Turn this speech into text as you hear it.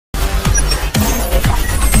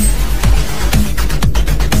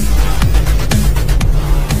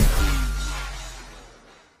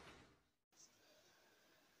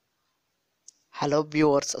Hello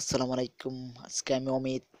viewers, আসসালামু আলাইকুম। আজকে আমি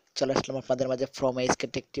অমিত চলে আসলাম আপনাদের মাঝে from HK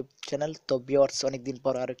take tip channel. তো ভিউয়ার্স, অনেকদিন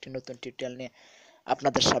পর আরো একটি নতুন টিউটোরিয়াল নিয়ে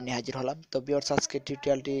আপনাদের সামনে হাজির হলাম। তো ভিউয়ার্স, আজকে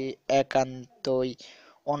টিউটোরিয়ালটি একান্তই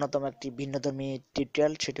অন্যতম একটি ভিন্নধর্মী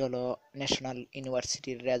টিউটোরিয়াল। সেটি হলো ন্যাশনাল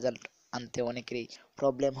ইউনিভার্সিটির রেজাল্ট আনতে অনেকেরই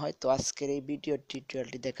প্রবলেম হয়। তো আজকের এই ভিডিও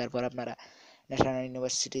টিউটোরিয়ালটি দেখার পর আপনারা ন্যাশনাল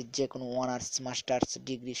ইউনিভার্সিটির যে কোনো অনার্স মাস্টার্স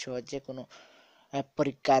ডিগ্রি সহ যে কোনো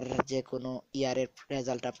পরীক্ষার যে কোনো ইয়ারের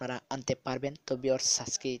রেজাল্ট আপনারা আনতে পারবেন। তো ভিউয়ার্স,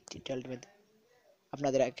 আজকে এই টিউটোরিয়ালটি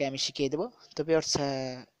আপনাদেরকে আমি শিখিয়ে দেবো। তো ভিউয়ার্স,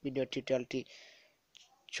 ভিডিও টিউটোরিয়ালটি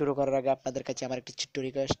শুরু করার আগে আপনাদের কাছে আমার একটি ছোট্ট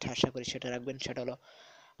রিকোয়েস্ট, আশা করি সেটা রাখবেন। সেটা হলো,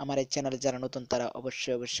 আমার এই চ্যানেলে যারা নতুন তারা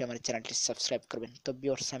অবশ্যই আমার চ্যানেলটি সাবস্ক্রাইব করবেন। তো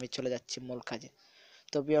ভিউয়ার্স, আমি চলে যাচ্ছি মূল কাজে।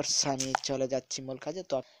 তো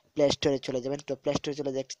প্লে স্টোরে চলে যাবেন। তো প্লে স্টোরে চলে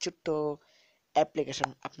যাবে, একটি ছোট্ট অ্যাপ্লিকেশন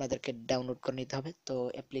আপনাদেরকে ডাউনলোড করে নিতে হবে। তো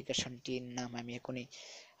অ্যাপ্লিকেশনটির নাম আমি এখনই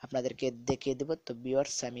আপনাদেরকে দেখিয়ে দেব। তো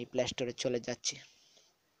ভিউয়ার্স, আমি প্লে স্টোরে চলে যাচ্ছি।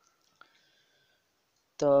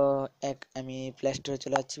 তো আমি প্লে স্টোরে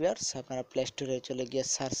চলে যাচ্ছি। ভিউয়ার্স, আপনারা প্লে স্টোরে চলে গিয়ে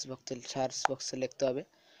সার্চ বক্সে লিখতে হবে।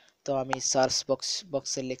 তো আমি সার্চ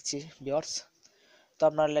বক্সে লিখছি ভিউয়ার্স। তো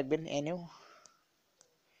আপনারা লিখবেন এনইউ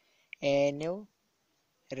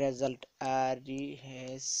রেজাল্ট,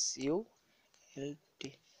 RESULT।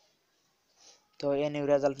 তো এনইউ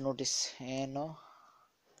রেজাল্ট নোটিস, NOTIC।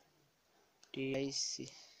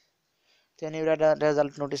 তো এনইউ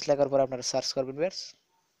রেজাল্ট নোটিস লেখার পর আপনারা সার্চ করবেন ভিউয়ার্স।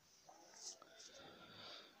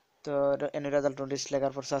 তো এনইউ রেজাল্ট নোটিস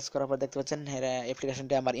লেখার পর সার্চ করার পর দেখতে পাচ্ছেন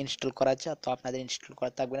অ্যাপ্লিকেশনটি আমার ইনস্টল করা আছে। তো আপনাদের ইনস্টল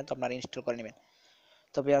করা থাকবে না, তো আপনারা ইনস্টল করে নেবেন।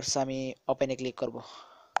 তো ভিউয়ার্স, আমি ওপেনে ক্লিক করব।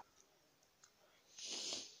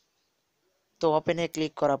 তো ওপেনে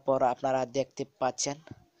ক্লিক করার পর আপনারা দেখতে পাচ্ছেন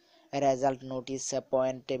রেজাল্ট নোটিস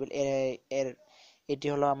পয়েন্ট টেবিল। এর এটি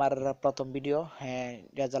হলো আমার প্রথম ভিডিও। হ্যাঁ,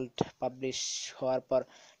 রেজাল্ট পাবলিশ হওয়ার পর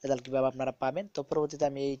রেজাল্ট কীভাবে আপনারা পাবেন। তো পরবর্তীতে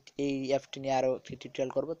আমি এই অ্যাপটি নিয়ে আরও একটি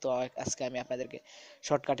টিউটোরিয়াল করব। তো আজকে আমি আপনাদেরকে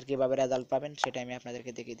শর্টকাটে কীভাবে রেজাল্ট পাবেন সেটা আমি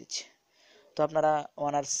আপনাদেরকে দেখিয়ে দিচ্ছি। তো আপনারা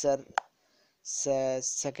অনার্সের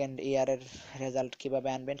সেকেন্ড ইয়ারের রেজাল্ট কীভাবে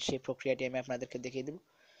আনবেন সেই প্রক্রিয়াটি আমি আপনাদেরকে দেখিয়ে দেব।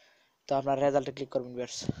 তো আপনারা রেজাল্টে ক্লিক করবেন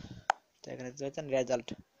ভিউয়ার্স। তো এখানে দেখতে পাচ্ছেন রেজাল্ট।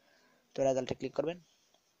 তো রেজাল্টে ক্লিক করবেন।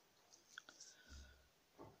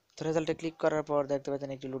 তো রেজাল্টে ক্লিক করার পর দেখতে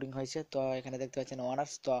পাচ্ছেন একটি লোডিং হয়েছে। তো এখানে দেখতে পাচ্ছেন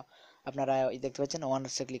অনার্স। তো আপনারা দেখতে পাচ্ছেন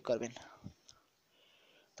অনার্সে ক্লিক করবেন।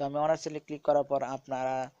 তো আমি অনার্সে ক্লিক করার পর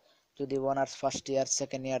আপনারা যদি honours first year,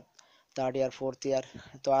 second year, third year, fourth year,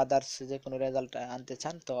 তো আদার্স যে কোনো রেজাল্ট আনতে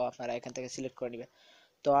চান, তো আপনারা এখান থেকে সিলেক্ট করে নেবেন।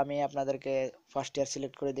 তো আমি আপনাদেরকে ফার্স্ট ইয়ার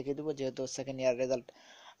সিলেক্ট করে দেখিয়ে দেবো, যেহেতু সেকেন্ড ইয়ার রেজাল্ট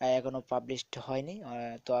এখনও পাবলিশড হয়নি।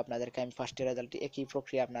 তো আপনাদেরকে আমি ফার্স্ট ইয়ার রেজাল্ট, একই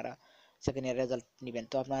প্রক্রিয়া আপনারা সেকেন্ড ইয়ার রেজাল্ট নেবেন।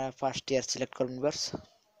 তো আপনারা ফার্স্ট ইয়ার সিলেক্ট করবেন ভিউয়ার্স।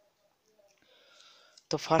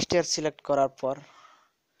 তো ফার্স্ট ইয়ার সিলেক্ট করার পর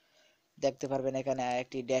দেখতে পারবেন এখানে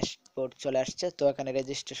একটি ড্যাশবোর্ড চলে আসছে। তো এখানে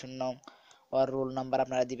রেজিস্ট্রেশন নং আর রোল নাম্বার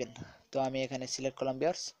আপনারা দিবেন। তো আমি এখানে সিলেক্ট করলাম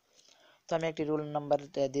ভিউয়ার্স। তো আমি একটি রোল নাম্বার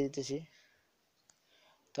দিয়ে দিতেছি।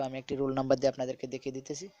 তো আমি একটি রোল নাম্বার দিয়ে আপনাদেরকে দেখিয়ে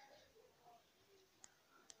দিতেছি।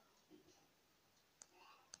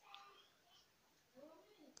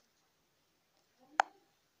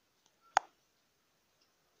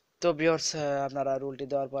 তো ভিউয়ার্স, আপনারা রুলটি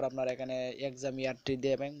দেওয়ার পর আপনারা এখানে এক্সাম ইয়ারটি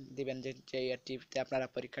দিবেন যে ইয়ারটিতে আপনারা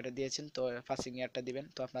পরীক্ষাটা দিয়েছেন। তো পাসিং ইয়ারটা দিবেন।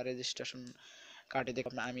 তো আপনার রেজিস্ট্রেশন কার্ডে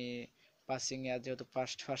দেখুন আমি পাসিং ইয়ার, যেহেতু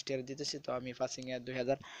ফার্স্ট ইয়ার দিতেছি, তো আমি পাসিং ইয়ার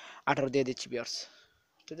 2018 দিয়ে দিচ্ছি ভিউয়ার্স।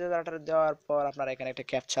 তো 2018 দেওয়ার পর আপনারা এখানে একটা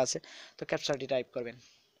ক্যাপচা আছে। তো ক্যাপচাটি টাইপ করবেন।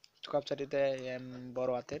 তো ক্যাপচাটিতে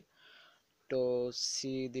বড় হাতের, তো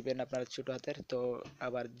সি দিবেন আপনারা ছোট হাতের, তো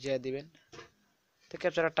আবার জে দিবেন। তো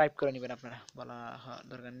ক্যাপচাটা টাইপ করে নেবেন, আপনারা বলা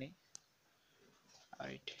দরকার নেই।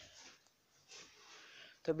 রাইট।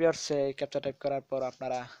 তো ভিউয়ার্স, এই ক্যাপচা টাইপ করার পর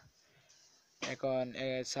আপনারা এখন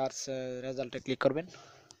সার্চ রেজাল্টে ক্লিক করবেন।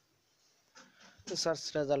 তো সার্চ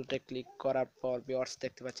রেজাল্টে ক্লিক করার পর ভিউয়ার্স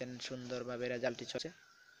দেখতে পাচ্ছেন সুন্দরভাবে রেজাল্টটি চলছে।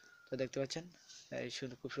 তো দেখতে পাচ্ছেন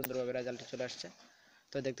খুব সুন্দরভাবে রেজাল্টটি চলে আসছে।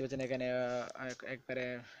 তো দেখতে পাচ্ছেন এখানে একবারে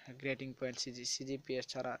গ্রেডিং পয়েন্ট, সিজিপিএস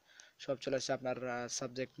ছাড়া সব চলে আসছে। আপনার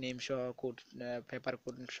সাবজেক্ট নেম সহ কোড, পেপার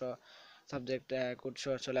কোড সহ, সাবজেক্ট কোড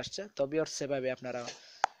সহ চলে আসছে। তো ভিউয়ার্স, সেভাবে আপনারা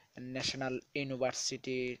ন্যাশনাল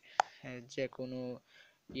ইউনিভার্সিটি যে কোনো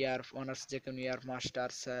ইয়ার অনার্স, যে কোনো ইয়ার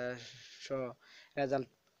মাস্টার্স সহ রেজাল্ট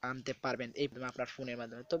আনতে পারবেন এই আপনার ফোনের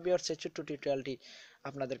মাধ্যমে। তো ভিউয়ার্স, এই ছোট্ট টিউটোরিয়ালটি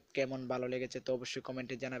আপনাদের কেমন ভালো লেগেছে তো অবশ্যই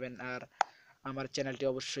কমেন্টে জানাবেন, আর আমার চ্যানেলটি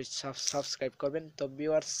অবশ্যই সাবস্ক্রাইব করবেন। তো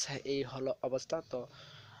ভিউয়ার্স, এই হলো অবস্থা। তো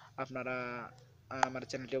আপনারা আমার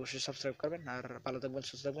চ্যানেলটি অবশ্যই সাবস্ক্রাইব করবেন, আর ভালো থাকবেন,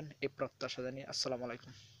 সুস্থ থাকবেন এই প্রত্যাশা জানিয়ে আসসালামু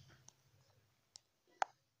আলাইকুম।